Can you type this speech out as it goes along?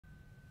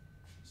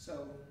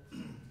So,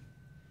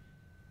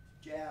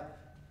 jab,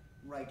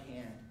 right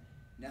hand.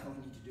 Now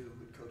we need to do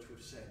what Coach would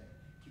have said.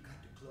 You got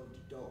to close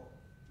the door.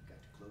 You got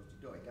to close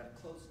the door. You got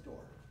to close the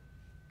door.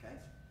 Okay?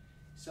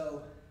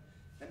 So,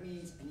 that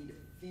means I need to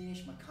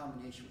finish my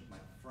combination with my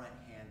front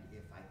hand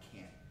if I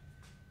can.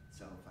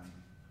 So if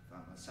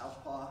I'm a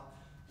southpaw,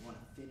 I want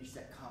to finish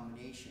that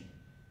combination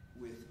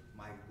with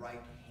my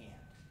right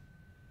hand.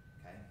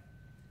 Okay?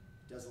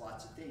 It does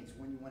lots of things.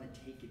 When you want to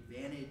take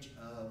advantage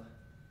of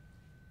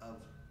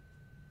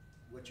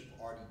what you've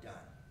already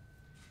done.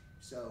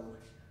 So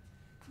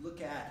look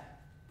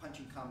at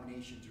punching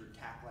combinations or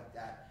attack like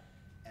that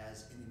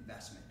as an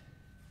investment.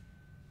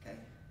 Okay?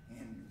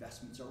 And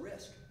investments are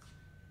risk.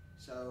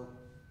 So,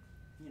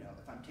 you know,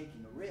 if I'm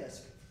taking a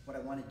risk, what I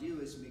want to do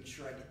is make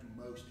sure I get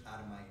the most out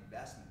of my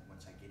investment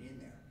once I get in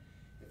there.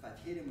 If I've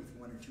hit him with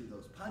one or two of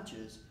those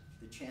punches,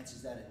 the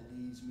chances that it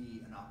leaves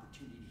me an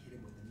opportunity to hit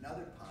him with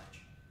another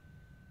punch,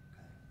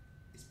 okay,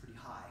 is pretty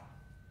high.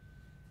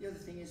 The other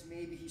thing is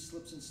maybe he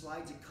slips and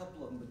slides a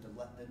couple of them,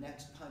 but the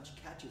next punch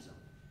catches him.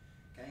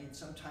 Okay, and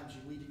sometimes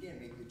you lead it in.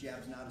 Maybe the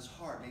jab's not as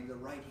hard. Maybe the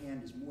right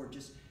hand is more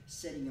just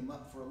setting him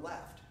up for a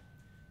left.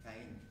 Okay,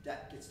 and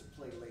that gets to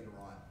play later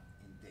on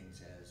in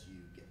things as you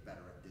get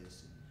better at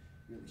this and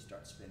really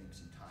start spending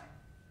some time.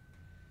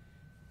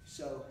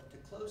 So to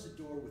close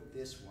the door with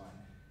this one,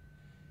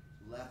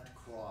 left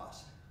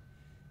cross,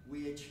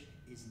 which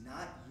is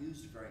not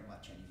used very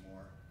much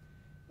anymore,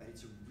 but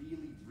it's a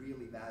really,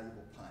 really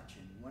valuable punch.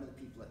 And one of the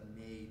people that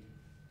made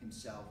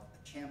himself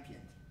a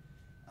champion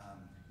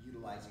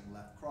utilizing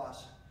left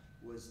cross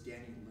was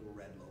Daniel Little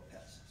Red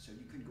Lopez. So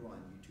you can go on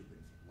YouTube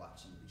and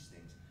watch some of these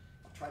things.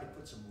 I'll try to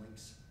put some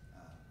links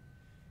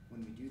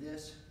when we do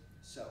this.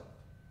 So,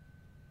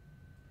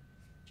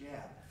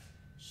 jab,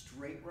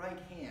 straight right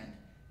hand.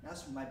 Now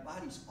so my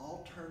body's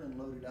all turned and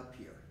loaded up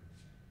here.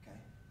 Okay,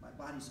 my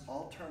body's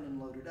all turned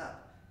and loaded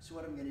up. So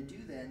what I'm going to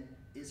do then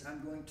is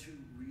I'm going to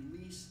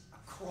release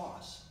a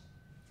cross.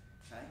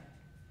 Okay,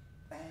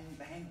 bang,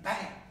 bang,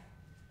 bang.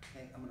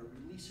 Okay, I'm going to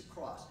release a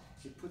cross.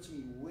 It puts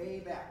me way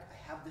back.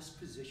 I have this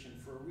position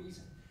for a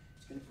reason.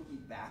 It's going to put me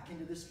back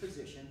into this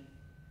position.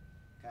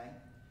 Okay,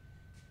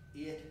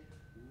 it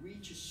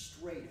reaches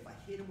straight. If I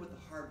hit him with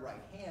a hard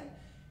right hand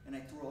and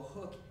I throw a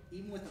hook,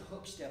 even with a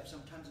hook step,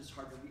 sometimes it's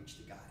hard to reach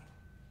the guy.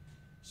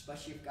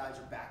 Especially if guys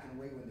are backing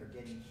away when they're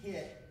getting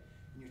hit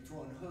and you're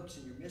throwing hooks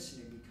and you're missing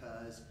him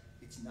because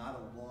it's not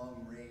a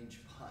long range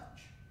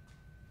punch.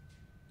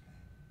 Okay.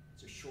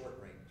 It's a short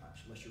range punch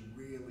unless you're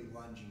really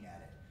lunging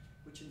at it,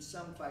 which in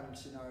some fighting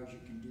scenarios you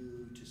can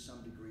do to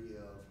some degree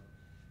of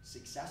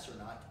success or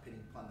not,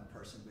 depending upon the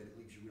person, but it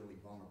leaves you really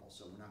vulnerable.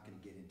 So we're not going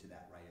to get into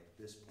that right at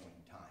this point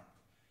in time.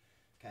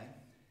 Okay?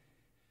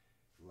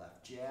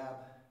 Left jab,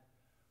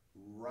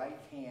 right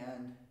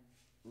hand,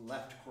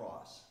 left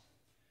cross.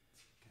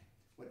 Okay.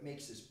 What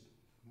makes this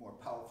more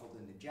powerful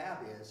than the jab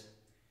is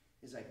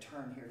I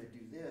turn here to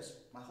do this,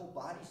 my whole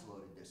body's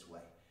loaded this way.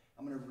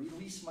 I'm going to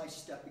release my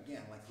step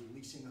again, like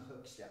releasing a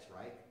hook step,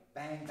 right?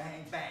 Bang,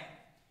 bang, bang.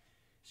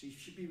 So you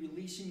should be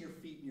releasing your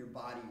feet and your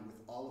body with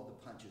all of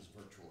the punches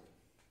virtually.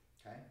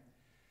 Okay?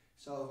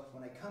 So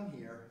when I come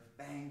here,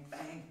 bang,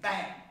 bang,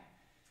 bang.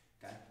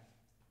 Okay?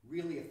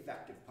 Really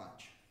effective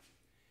punch.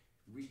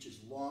 Reaches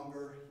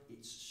longer,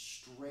 it's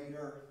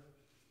straighter.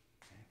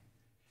 Okay?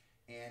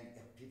 And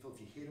if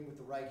you hit him with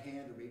the right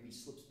hand or maybe he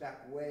slips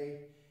back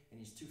away and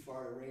he's too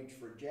far to range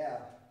for a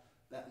jab,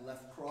 that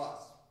left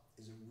cross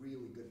is a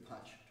really good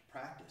punch to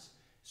practice.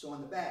 So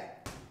on the bag,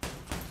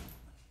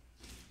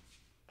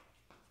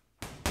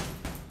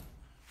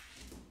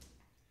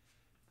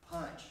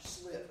 punch,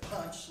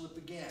 slip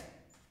again.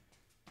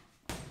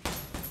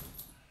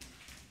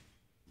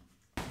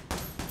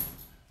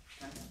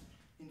 Okay?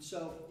 And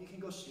so you can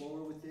go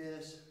slower with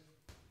this.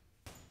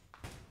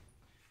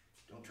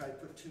 Don't try to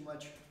put too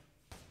much.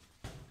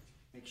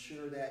 Make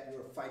sure that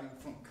you're fighting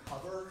from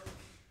cover.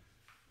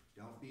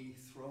 Don't be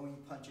throwing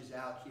punches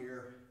out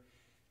here.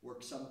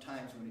 Work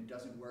sometimes. When it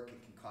doesn't work,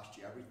 it can cost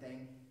you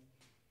everything.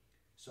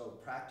 So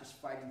practice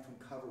fighting from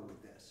cover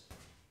with this.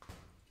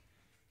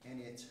 And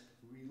it's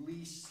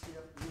release,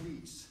 step,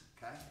 release,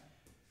 okay?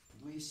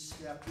 Release,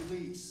 step,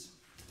 release.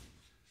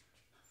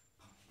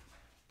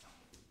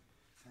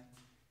 Okay?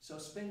 So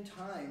spend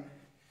time,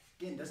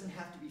 again, doesn't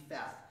have to be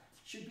fast.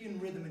 Should be in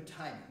rhythm and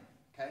timing,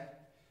 okay?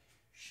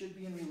 Should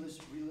be in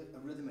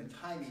rhythm and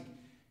timing,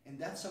 and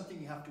that's something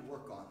you have to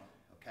work on,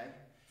 okay?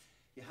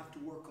 You have to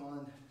work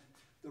on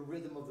the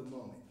rhythm of the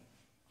moment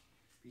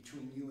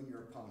between you and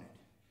your opponent.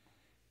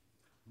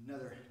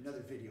 Another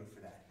video for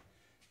that.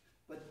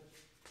 But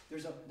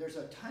there's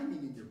a timing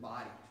in your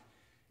body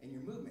and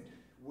your movement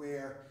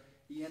where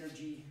the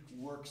energy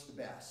works the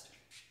best,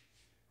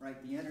 right?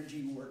 The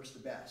energy works the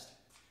best.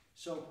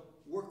 So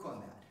work on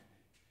that.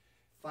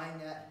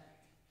 Find that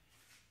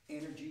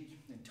energy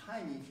and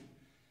timing.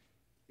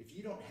 If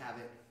you don't have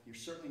it, you're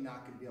certainly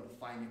not going to be able to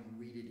find it and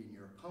read it in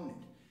your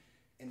opponent.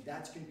 And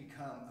that's going to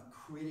become a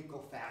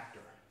critical factor.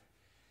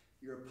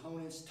 Your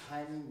opponent's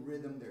timing,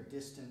 rhythm, their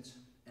distance,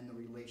 and the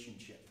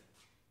relationship.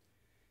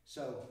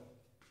 So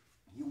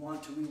you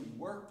want to really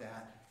work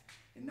that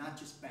and not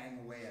just bang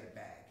away at a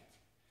bag.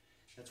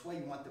 That's why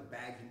you want the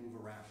bag to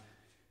move around.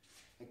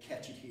 I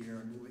catch it here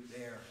and move it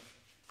there.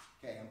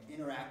 Okay, I'm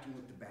interacting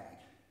with the bag.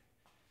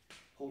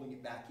 Holding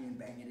it back in,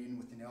 bang it in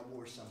with an elbow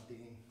or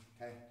something,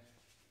 okay?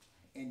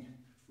 And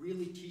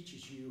really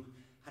teaches you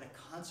how to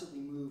constantly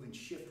move and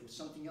shift with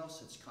something else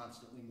that's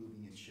constantly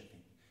moving and shifting.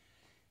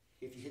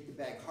 If you hit the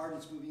bag hard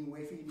and it's moving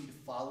away from you, you need to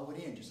follow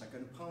it in, just like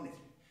an opponent.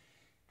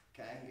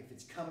 Okay? If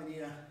it's coming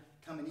in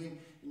and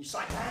you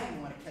slide, bang,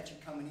 you want to catch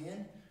it coming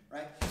in,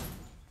 right?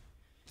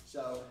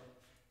 So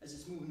as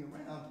it's moving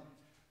around,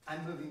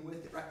 I'm moving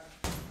with it, right?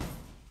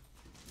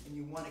 And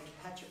you want to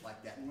catch it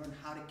like that and learn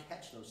how to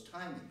catch those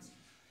timings.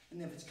 And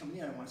then if it's coming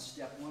in, I want to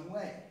step one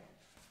way,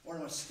 or I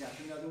want to step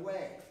another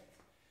way.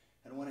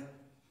 I don't want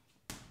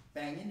to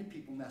bang into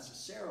people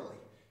necessarily,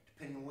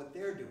 depending on what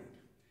they're doing.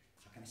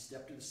 How can I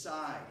step to the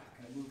side? How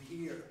can I move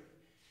here?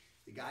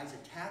 The guy's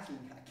attacking,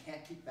 I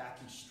can't keep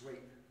backing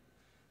straight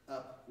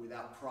up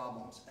without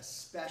problems,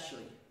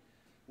 especially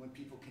when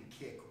people can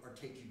kick or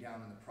take you down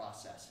in the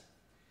process.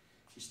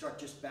 If you start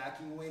just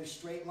backing away in a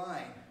straight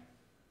line,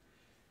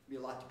 there'll be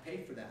a lot to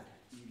pay for that.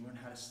 You need to learn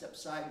how to step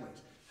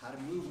sideways, how to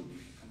move when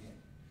people come in.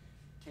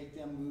 Take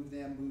them,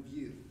 move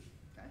you,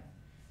 okay?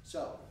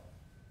 So,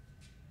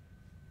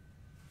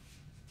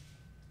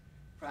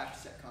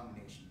 practice that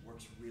combination,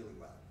 works really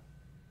well.